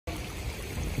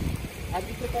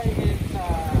Dito tayo ngayon sa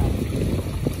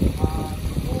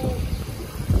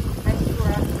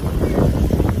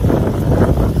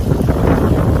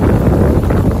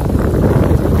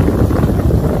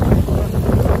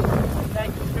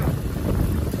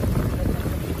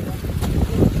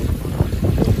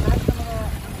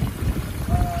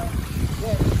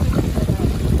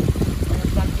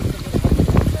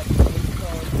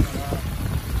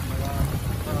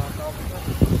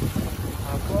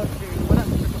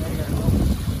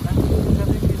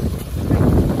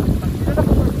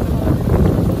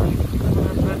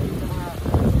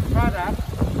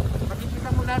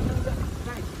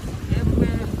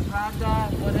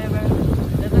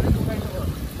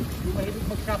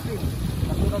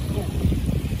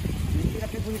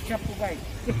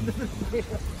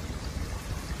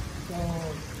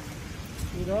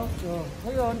So,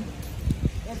 ngayon,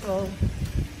 ito,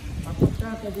 papunta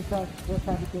tayo sa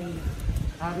sabi ko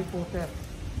Harry Potter.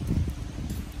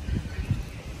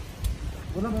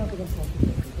 Wala ba natin ang Potter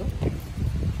dito?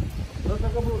 Wala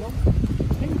ka ba no?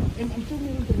 Ang sumi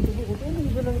rin ito dito. Ito ano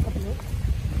yung lang yung kapilot?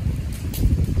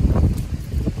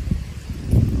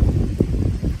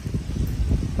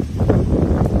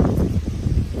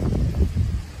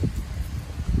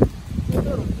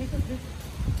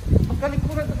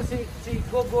 Magkalikuran ito kasi si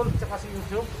Google at si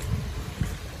YouTube.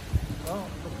 Oh,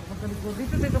 magkalikuran.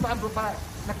 Dito sa ito ba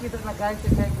nakita na guys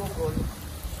kay Google.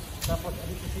 Tapos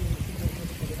dito si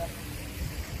Google.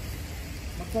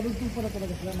 Magkalikuran pala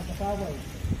talaga sila makasaway.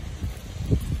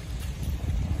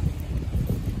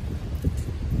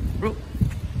 Bro,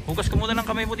 hugas ka muna ng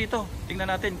kamay mo dito. Tingnan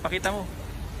natin, pakita mo.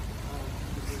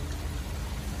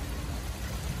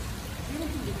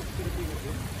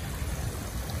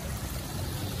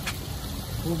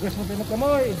 Hugas mo tayo ng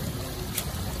kamay.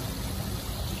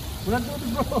 Walang tuto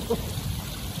bro.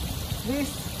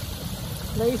 Please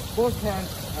place both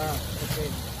hands. Okay.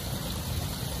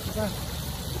 Ika.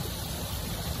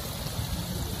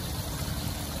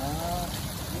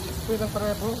 Ito lang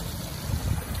para bro.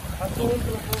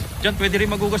 Diyan, pwede rin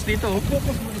maghugas dito.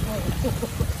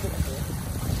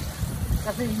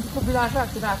 Kasi hindi ko binasa.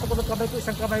 Pinasok ko ng kamay ko,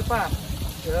 isang kamay pa.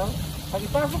 You know? Pag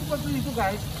ipasok ko dito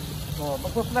guys,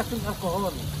 magpa-flash yung alcohol.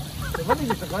 Diba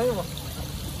hindi sa kayo?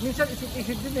 Minsan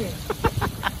isip-isip din eh.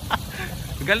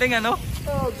 Galing ano?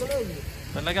 Oo, galing.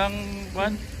 Talagang,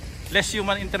 less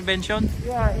human intervention.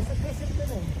 Yeah, isip-isip din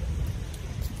eh.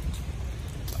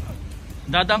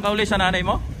 Dadaan ka uli sa nanay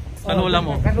mo? Sa lola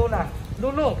mo? Sa lola.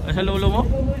 Lolo. Sa lolo mo?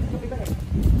 Lolo yung kapita eh.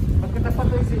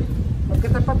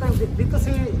 Magkatapat tayo dito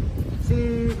si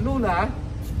Lula,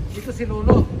 dito si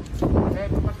Lolo. Eh,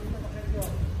 papakita ko sa inyo.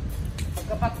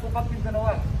 Pagkapat yung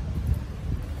dalawa.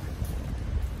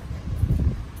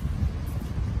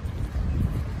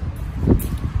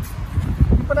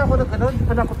 Hindi pa na ako nag-ganon, hindi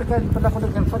pa na ako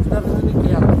nag-galfat, dahil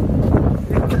kaya ako.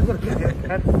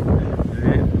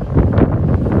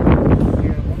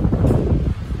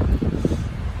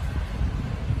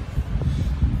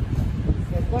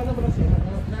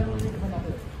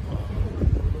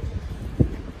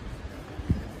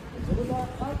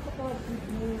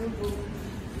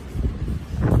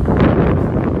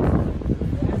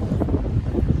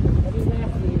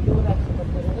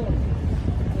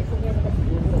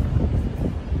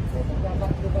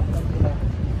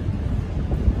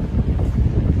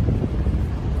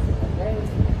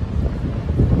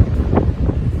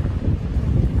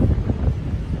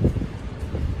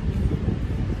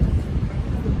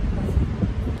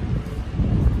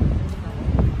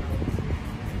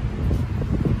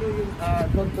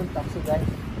 Don't taxi guys.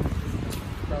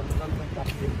 Don't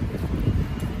taxi.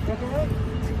 Okay.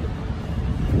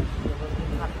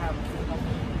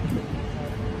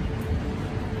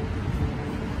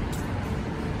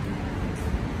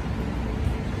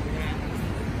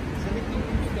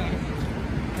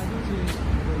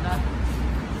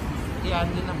 Yan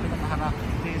din ang pinakaharap.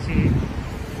 Ito si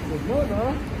Lolo,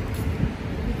 no?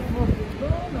 Ito mo si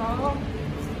Lolo.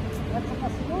 At saka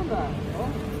si Lola, no?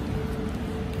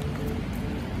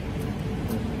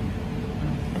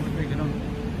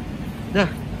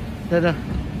 Da.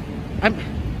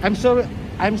 I'm sorry.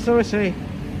 I'm sorry.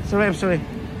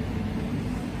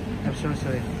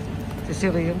 Si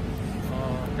Siri yun.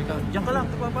 Teka, diyan ka lang.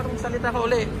 Parang salita ka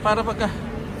uli. Para pagka...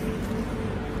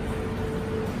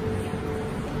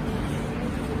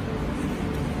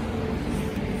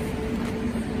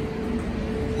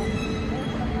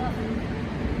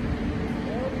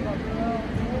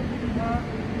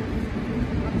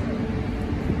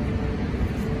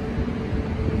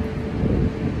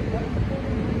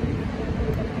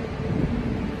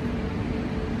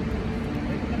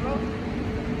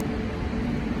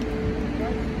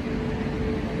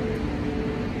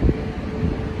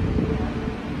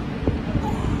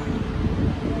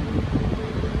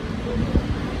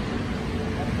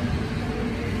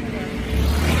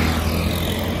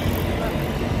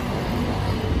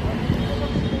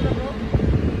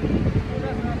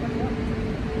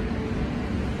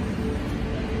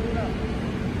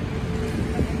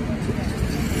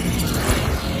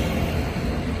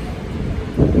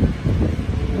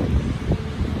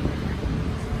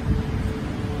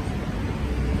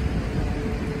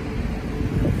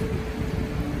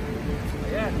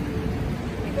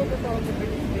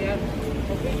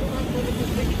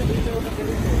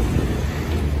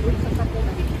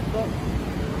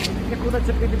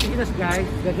 katulad sa Pilipinas guys,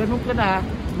 gaganon ka na,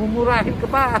 mumurahin ka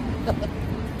pa.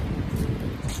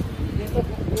 Dito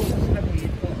pupusa sila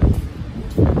dito.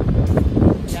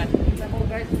 Yan, kita mo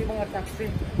guys, yung mga taxi.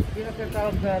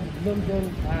 Tinatawag na London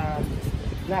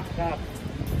Black Cab.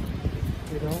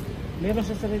 You know? Meron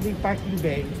sa sariling parking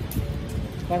bay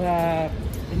para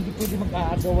hindi pwede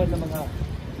mag-aagawan ng mga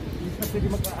pwede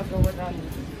mag-aagawan ng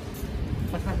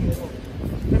pasahero.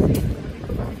 Kasi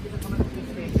dito kasi pinakamalaki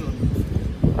station.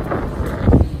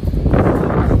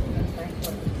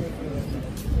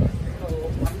 So,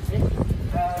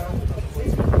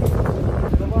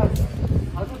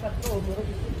 ano tatlo, meron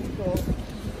dito,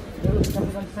 meron sa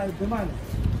kabilang side naman.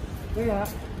 Kaya,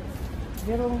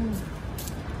 merong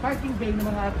parking bay ng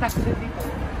mga taxi dito.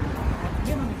 At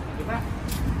meron dito, diba?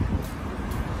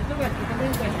 Ito guys, ito mo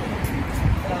yung guys.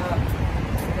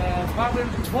 The power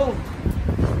boat.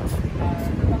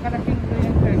 Napakalaking na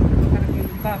yan guys.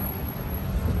 Napakalaking bag.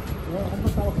 Ano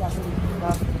tawag pa ako yung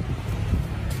bag?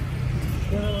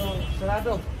 Pero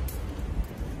sarado.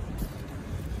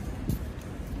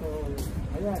 So,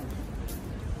 ayan.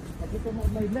 Nakita mo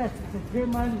my left.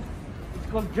 It's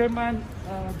called German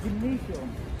gymnasium.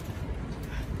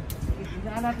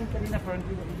 Hinaan natin kanina pero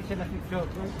hindi siya na-picture.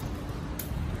 Right?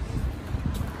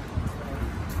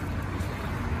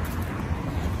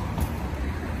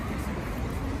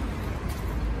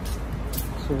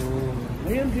 So,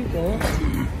 ngayon dito,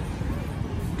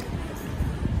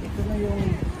 ito na yung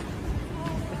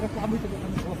nagkakamay ito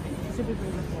ng coffee. Kasi dito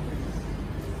yung coffee.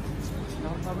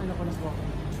 Nakakamay ako ng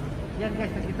coffee. Yan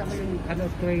guys, nakita mo yung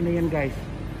train na yan guys.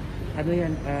 Ano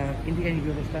yan, hindi yan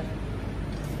Eurostar.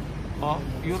 Oh,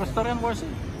 Eurostar yan, Warsi.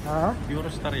 Ha?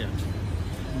 Eurostar yan.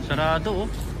 Sarado, oh.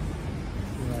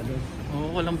 Sarado.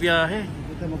 Oo, walang biyahe.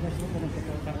 Kita mo guys, kung anong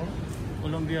tao.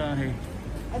 Walang biyahe.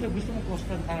 Ano, gusto mo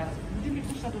constant? Hindi may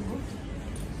costa doon, bro.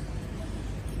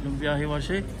 Walang biyahe,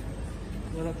 Warsi.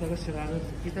 Wala talaga sarado.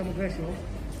 Kita mo guys, oh.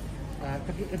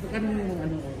 Ito kanina yung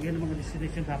ano, yan ang mga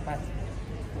destination dapat.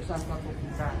 Kung saan ka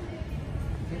pupunta.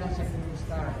 Hindi lang sa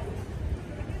Kingscross-Eurostar.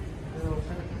 Pero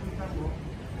sa nakikita mo,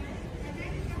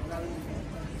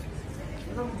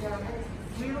 walang biyahe.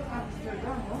 Mayroong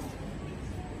Amsterdam, oh.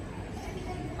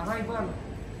 Arrival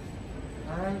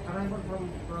from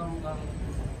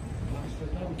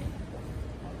Amsterdam.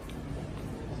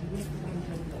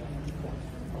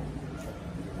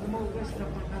 Ano guys,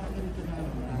 napakalaga nito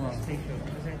na station.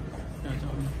 Kasi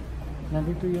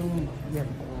nandito yung yan.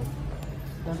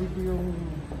 Nandito yung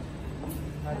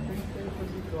train station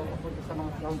dito papunta sa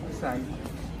mga countryside.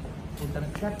 Punta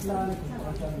ng Scotland,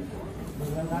 punta sa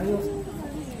Malayo.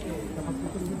 Tapos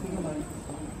dito naman,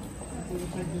 ito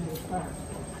yung side yung Eurostar.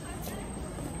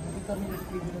 Dito kami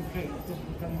na-schedule ng train. Ito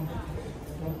punta ng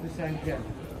countryside dyan.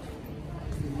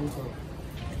 Dito.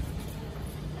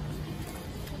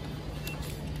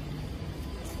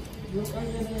 Yung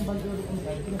kanya na yung bandero kung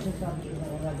dahil, pinasasabi ko na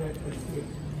another exit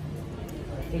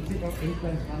or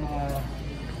entrance ng mga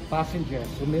passengers.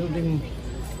 So meron din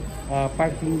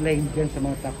parking lane dyan sa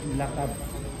mga lakab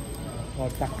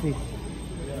o taxi.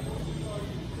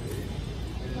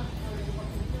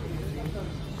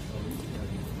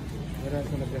 Wala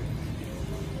talaga.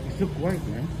 It's so quiet,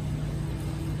 man.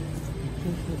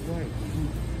 It's so quiet.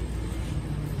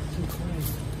 It's so quiet.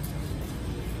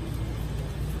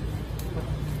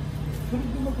 Kung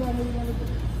gumagana yung ano ito,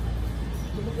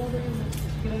 gumagana yung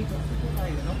escalator, ito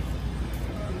tayo, no?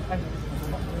 Ay,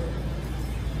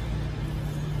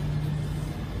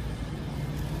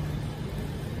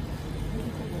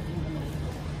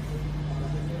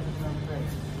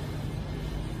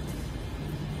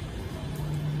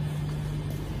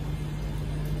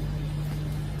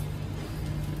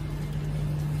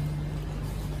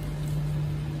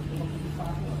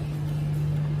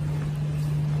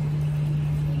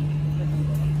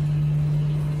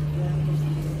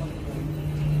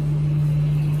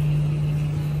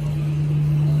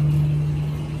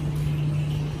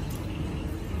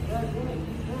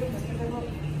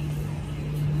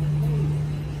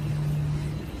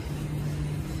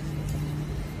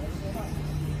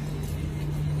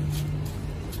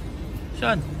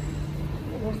 Saan?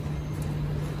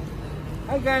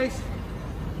 hi guys!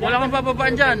 Wala kang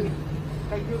bababaan dyan.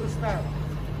 Kay Eurostar.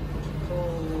 So,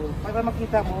 para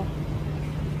makita mo,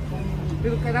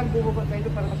 pero kailangan bumaba tayo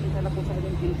para makita lang kung saan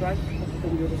yung Kingscross,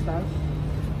 itong Eurostar.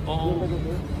 Oo.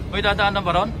 May dadaanan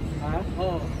ba ron? Ha?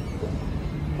 Oo.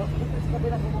 Bakit sa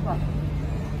kabilang bumaba?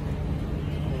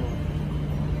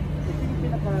 Ito yung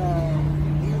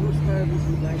pinaka-Eurostar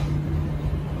dito guys.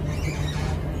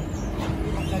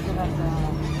 Magkagala sa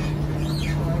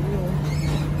yun.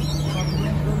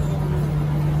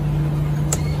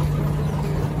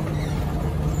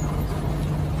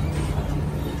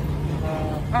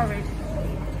 Paris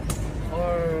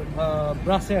or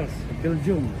Brussels,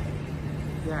 Belgium.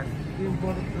 Yan, ito yung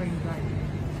bullet train guys.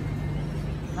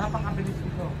 Napakabilis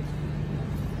nito.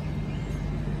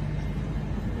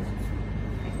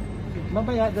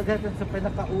 Mamaya dadating sa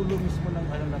pinakaulo mismo ng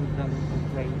ng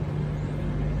train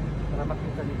para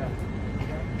makita nila.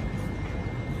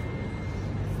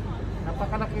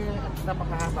 Napakalaki at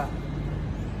napakahaba.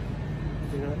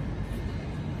 Diba?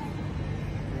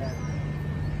 Yan.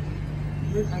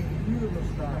 Yun ang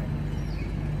Eurostar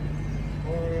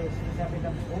or sinasabi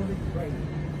ng bullet train.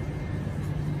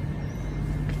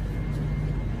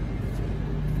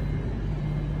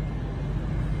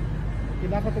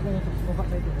 Kailangan ko ganyan ito, bumaba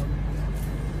tayo doon.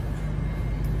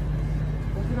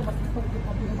 Kung sila matipag yung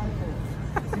pabinaman ko.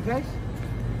 See guys?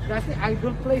 Kasi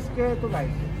idol place kayo ito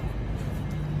guys.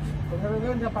 Kung naroon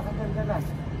yun, napakaganda lang.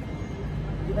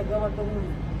 Ginagawa itong,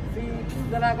 yung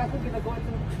dalaga ko, ginagawa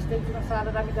itong extension ng sala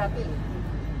namin dati.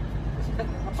 Kasi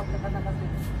kapag nakanakan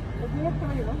ito. Nag-iyak pa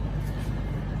kayo, no?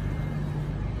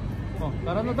 Oh,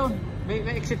 tara na doon. May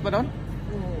exit ba doon?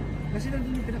 Oo. Kasi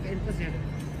nandun yung pinaka-entrance yan.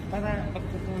 Para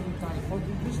pagtutulong tayo. Kung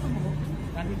gusto mo,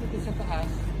 nandito ito sa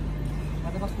taas,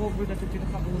 para mag-cover na ito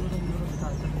pinaka-ulo ng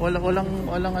Eurostar.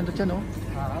 Walang ano dyan, oh.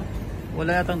 Ha?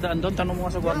 Wala yatang daan doon. Tanong mo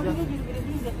nga sa guardia.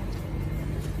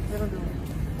 Meron doon.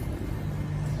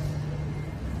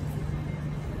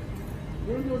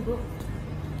 Meron doon.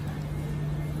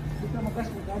 Dito magas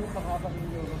kung gaano kahaba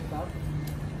yung Eurostar.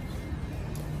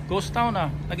 Ghost town ah.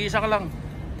 Nag-iisa ka lang.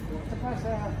 Saka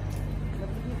sa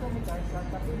nakikita mo guys, sa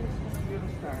tapilis mo ng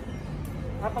Eurostar,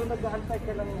 habang nag-aantay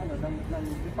ka ng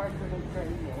departure ng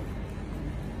train mo,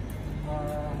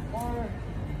 or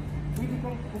pwede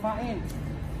kang kumain.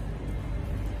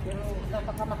 Pero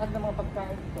napakamahal ng mga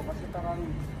pagkain dito kasi parang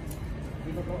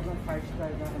ginagawa ng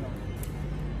 5-star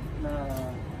na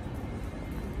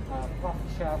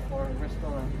coffee shop or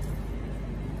restaurant.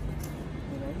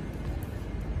 Okay?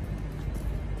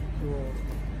 So,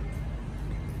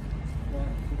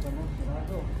 yan, kita mo,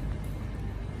 sarado.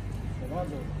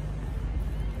 Sarado.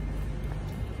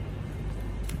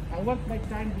 I want my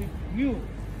time with you.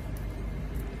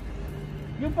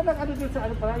 Yung palang ano doon sa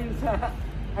ano pala, yung sa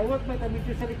I want my time with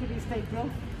you sa likod ng stage, no?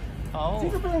 Oo.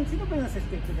 Sino ba yung sa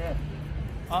stage na yan?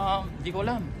 Di ko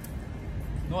alam.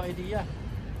 No idea.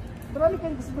 Marami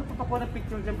kayong gusto magpapakuha ng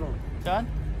picture dyan, bro. Saan?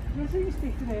 Yung sa yung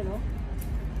stage na yan, no?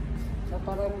 Na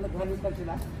parang naghalitan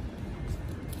sila.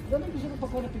 Marami gusto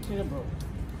magpapakuha ng picture dyan, bro.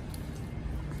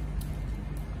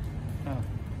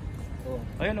 Oh.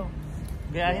 Ayun oh.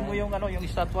 Gayahin mo yung yung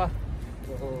estatwa.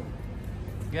 Oo.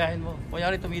 Gayahin mo.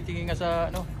 Kunyari tumitingin ka sa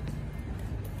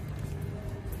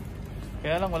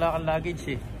Kaya lang wala kang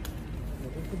luggage eh.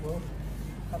 Ito bro.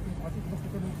 Kasi basta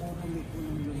ka ng puro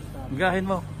yung star. Gayahin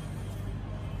mo.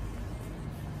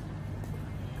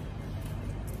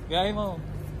 Gayahin mo.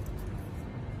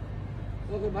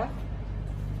 Okay ba?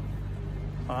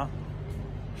 Ha?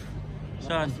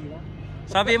 Saan?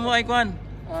 Sabi mo ay Kwan,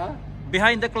 Ha?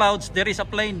 behind the clouds there is a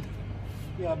plane.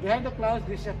 Yeah, behind the clouds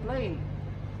there's a plane.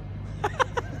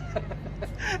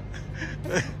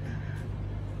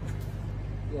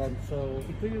 Yan, so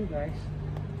ito yung guys.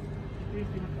 Ito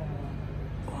yung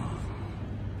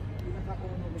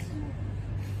pinaka-uno mismo.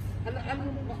 Alam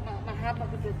mo, mahaba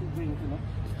ko ito drink, no?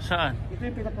 Saan? Ito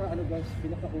yung guys,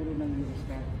 pinaka-uno ng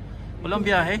Eurostar. Walang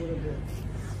biyahe?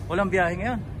 Walang biyahe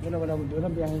ngayon?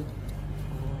 Walang biyahe.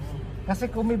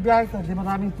 Kasi kung may biyahe ito, di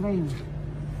maraming train.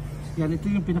 Yan, ito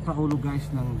yung pinaka-ulo guys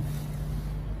ng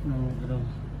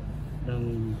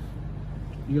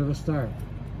Eurostar.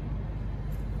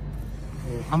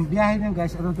 Ang biyahe niyan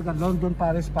guys, London,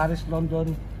 Paris,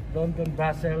 London,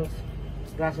 Brussels,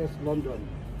 London.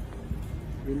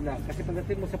 Yun lang. Kasi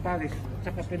pagdating mo sa Paris,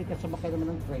 tsaka pwede ka sumakay naman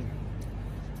ng train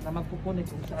na magpupunin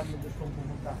kung saan mo gustong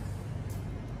pumunta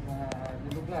na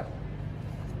lugar.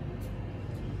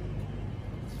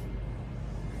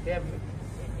 Kaya,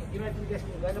 imagine guys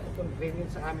kung gano'n po convenient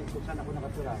sa amin kung saan ako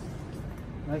nakatira.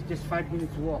 It's just 5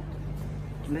 minutes walk.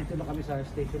 Nandito na kami sa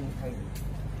station ng train.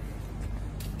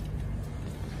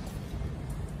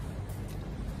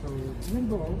 So, yun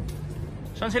bro.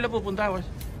 Saan sila pupunta?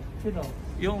 Sino?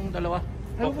 Yung dalawa?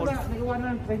 Ano ba?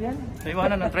 Naiwanan ng train yan?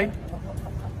 Naiwanan ng train?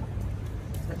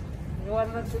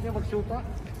 Naiwanan ng train yan magsuka?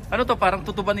 Ano to? Parang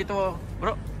tutuban ito,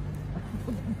 bro.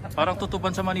 Parang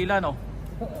tutuban sa Manila, no?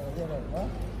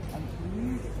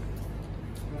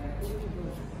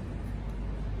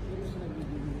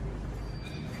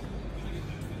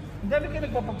 Ang dami kayo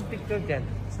nagpapapicture dyan.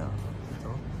 Sa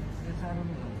ito? Yan sa ano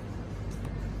nito.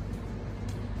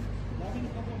 Dami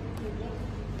nagpapapicture dyan.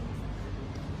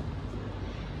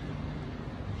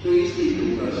 Please keep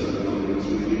your personal belongings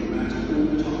with you at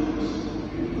all times.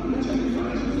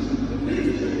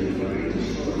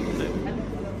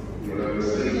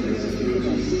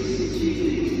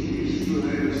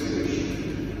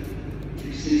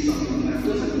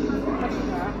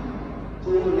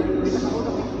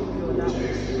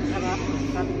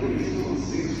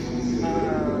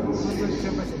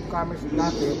 newcomers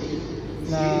natin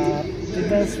na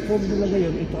i-transform nila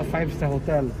ngayon ito a 5-star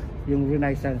hotel, yung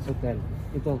Renaissance Hotel.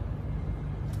 Ito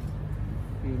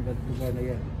yung lugar na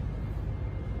yan.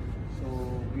 So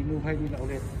binuhay nila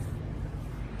ulit.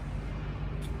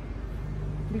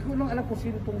 Hindi ko lang alam kung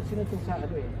sino tong sa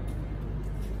ano eh.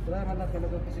 Wala lang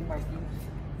talaga kasi markings.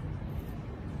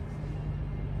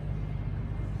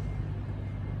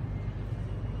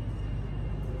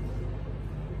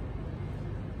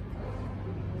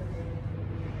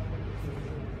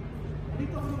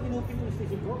 Dito ako nung inupin yung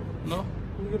station ko. No?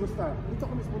 Yung Eurostar. Dito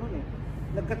ako mismo nun eh.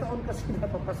 Nagkataon kasi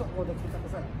napapasok ko, nagkita ko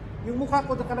sa... Yung mukha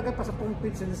ko nakalagay pa sa front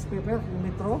page sa newspaper, yung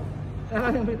metro.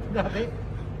 Kaya yung metro dati.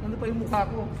 Ano pa yung mukha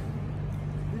ko?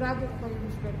 Binago ko pa yung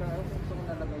newspaper. Ayaw ko gusto ko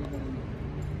nalagay yung ganyan.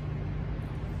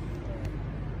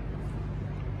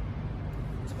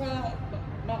 Tsaka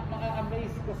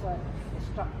maka-amaze ko sa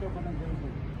structure pa ng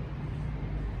building.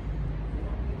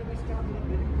 Ito ba yung cabinet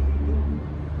building?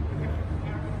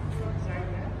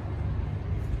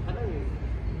 Ano eh,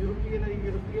 European na yung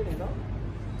European eh, no?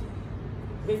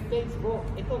 Vintage ko.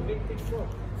 Ito, vintage ko.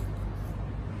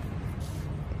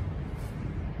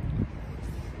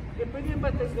 Eh, pwede ba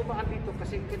tayo dumaan dito?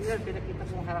 Kasi kanina pinakita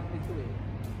ko ang harap nito eh.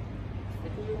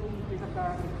 Ito yung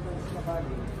pinaka-entrance na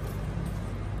bali.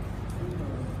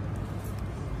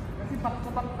 Kasi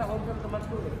back-to-back na hotel naman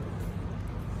ko eh.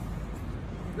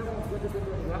 Ito ang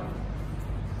ganda-ganda nila.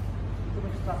 Ito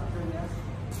yung structure niya.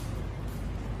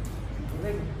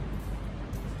 Ring.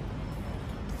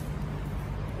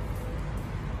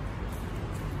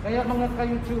 Kaya mga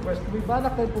ka-YouTubers, kung may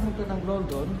balak kayo pumunta ng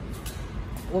London,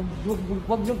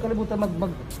 huwag niyong kalimutan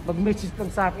mag-message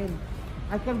lang sa akin.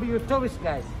 I can be your tourist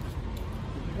guys.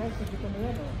 Guys, nakita mo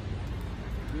yan oh.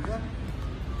 Diba?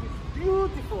 It's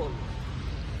beautiful.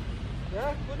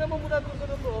 Yeah? Kuna mo muna kung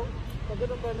gano'n mo, pag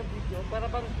gano'n ba ng video, para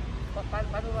bang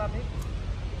panoramic.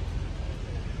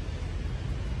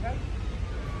 Yeah?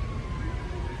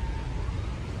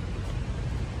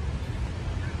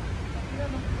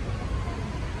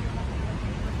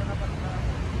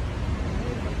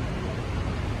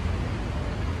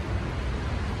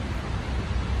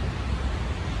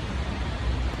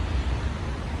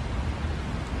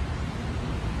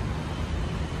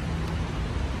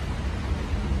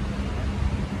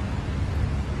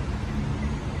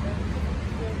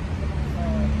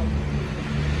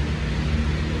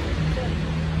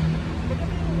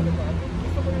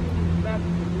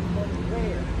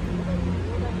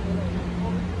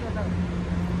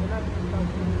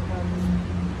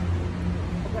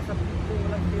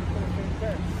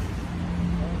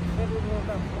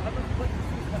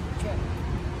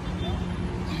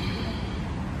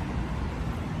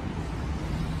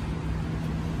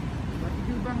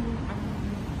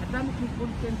 Ang dami kong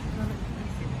content na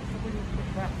nag-iisip. Gusto ko yung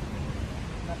feedback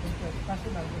natin ko. Kaso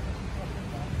na, yung sitwasyon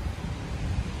na,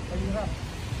 mahirap.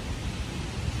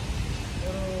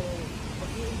 Pero,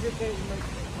 mag-i-enjoy kayo ng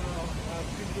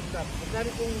feedback. Ang dami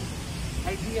kong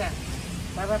idea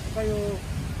para po kayo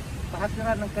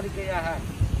mahasiran ng kaligayahan.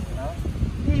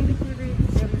 Hindi pwede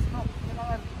serious no.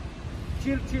 Kailangan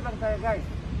chill lang tayo guys.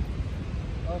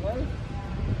 Okay?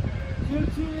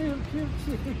 Chill.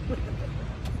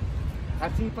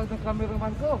 Kasipag ng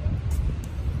cameraman ko.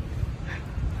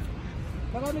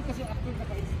 Marami kasi actor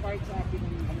naka-inspired sa akin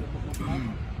ng ano po na vlog.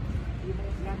 Yung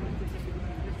mga vlogger ko sa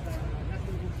Pilipinas na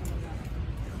natulog sa mga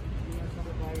sa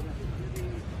babae natin.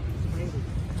 Very inspiring.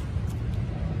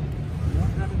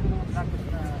 Marami ko mga vloggers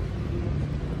na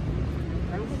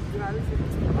ayaw mo grabe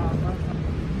sila para sa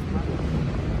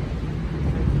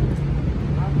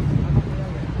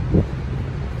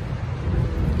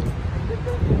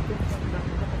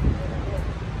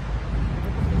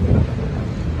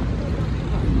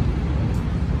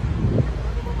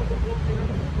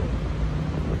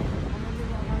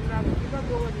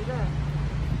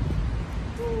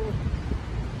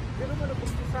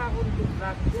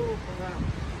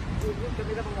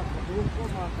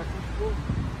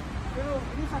pero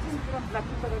ini sa akin kurang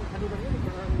belakang parang ano lang yun,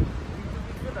 parang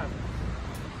video lang.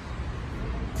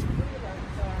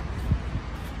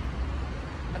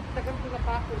 At tagal ko na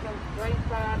pa ako ng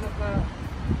 20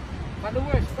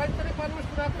 followers. 20 followers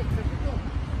ko natin sa video.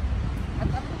 At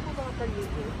ako po mga kayo,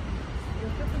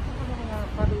 yung sabi ko po mga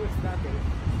followers natin,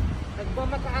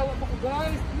 nagmamakaawa po ko,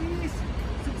 guys, please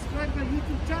subscribe my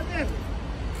YouTube channel.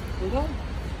 Diba?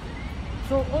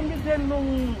 So only then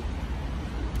nung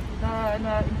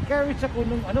na-encourage ako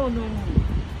nung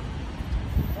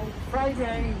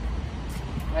Friday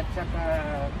at saka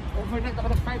overnight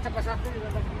ako nag-fight saka Saturday na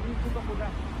nag-YouTube ako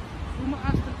na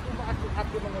tumaas yung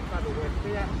aking mga followers.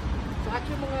 Kaya sa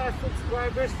aking mga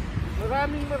subscribers,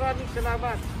 maraming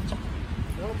salamat.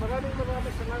 So, maraming salamat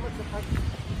sa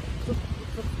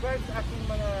subscribe sa aking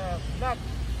mga vlog.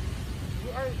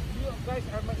 You guys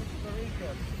are my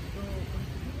inspiration to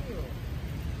continue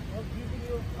giving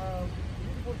you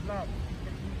beautiful vlog in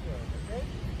the future. Okay?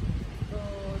 So,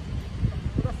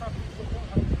 mula sa video ko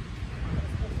ang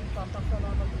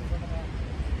papasalamat ko sa mga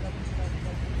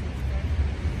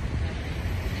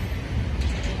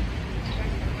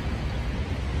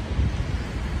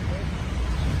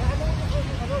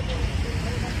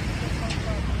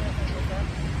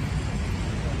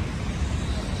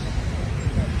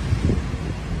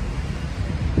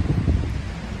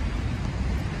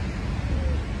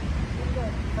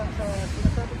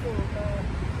sinasabi ko na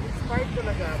inspired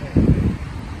talaga ako.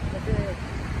 Kasi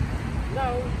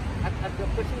now, at the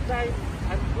present time,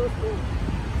 I'm close to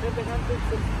 700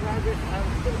 subscribers. I'm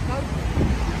still counting.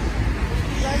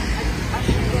 Like, I'm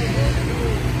going to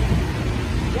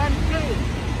 1K.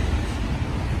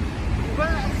 Diba?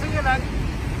 Ang saya lang.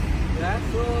 Yeah?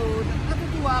 So,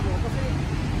 natutuwa ako kasi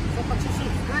sa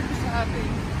pagsusubscribe ko sa atin,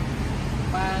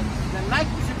 pag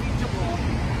na-like ko sa video ko,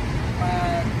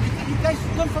 you guys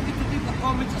don't forget to leave a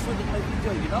comment as well in my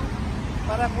video, you know?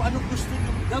 Para kung anong gusto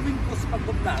nyo gawin ko sa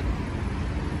pag-vlog,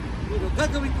 you know,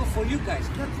 gagawin ko for you guys,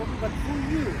 not for me, but for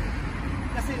you.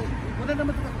 Kasi wala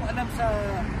naman ako alam sa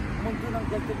mundo ng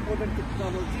ganitong modern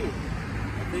technology.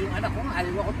 Ito yung anak ko nga,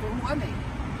 ayaw ako turuan eh.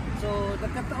 So,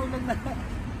 nagkataon lang na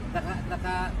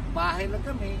nakabahay lang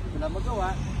kami, wala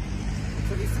magawa.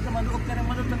 So, instead na manood ka ng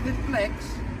manood ng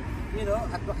Netflix, you know,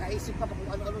 at makaisip ka pa kung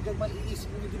ano-ano dyan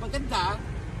maiisip mo hindi maganda,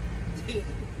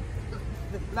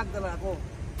 nag-vlog na lang ako.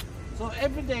 So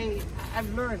everyday I've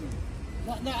learned.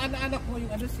 Naanak mo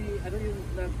yung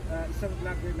isang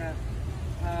vlogger na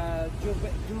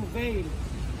Juvail.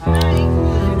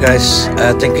 Guys,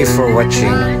 thank you for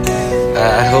watching.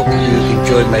 I hope you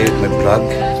enjoy my vlog,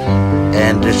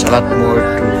 and there's a lot more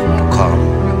to come.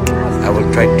 I will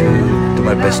try to do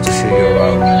my best to show you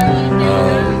around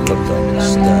London.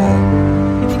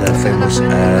 It's the famous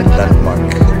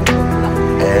landmark.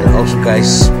 And also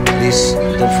guys, please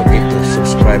don't forget to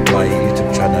subscribe my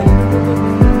YouTube channel,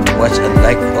 watch and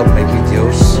like all my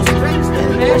videos,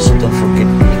 and also don't forget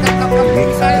to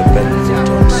click the bell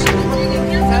button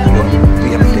so you'll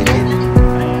be updated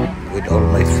with all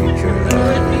my future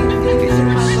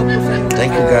videos.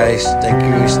 Thank you guys, thank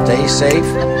you, stay safe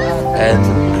and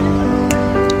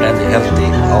healthy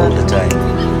all the time.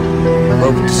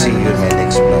 Hope to see you in my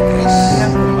next vlog guys.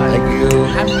 Thank you,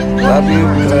 love you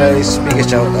guys, big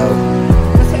shout out.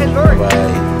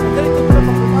 Bye.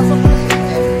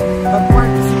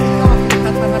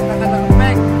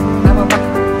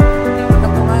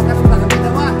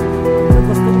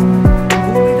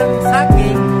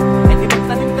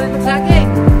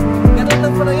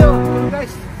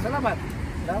 Salamat.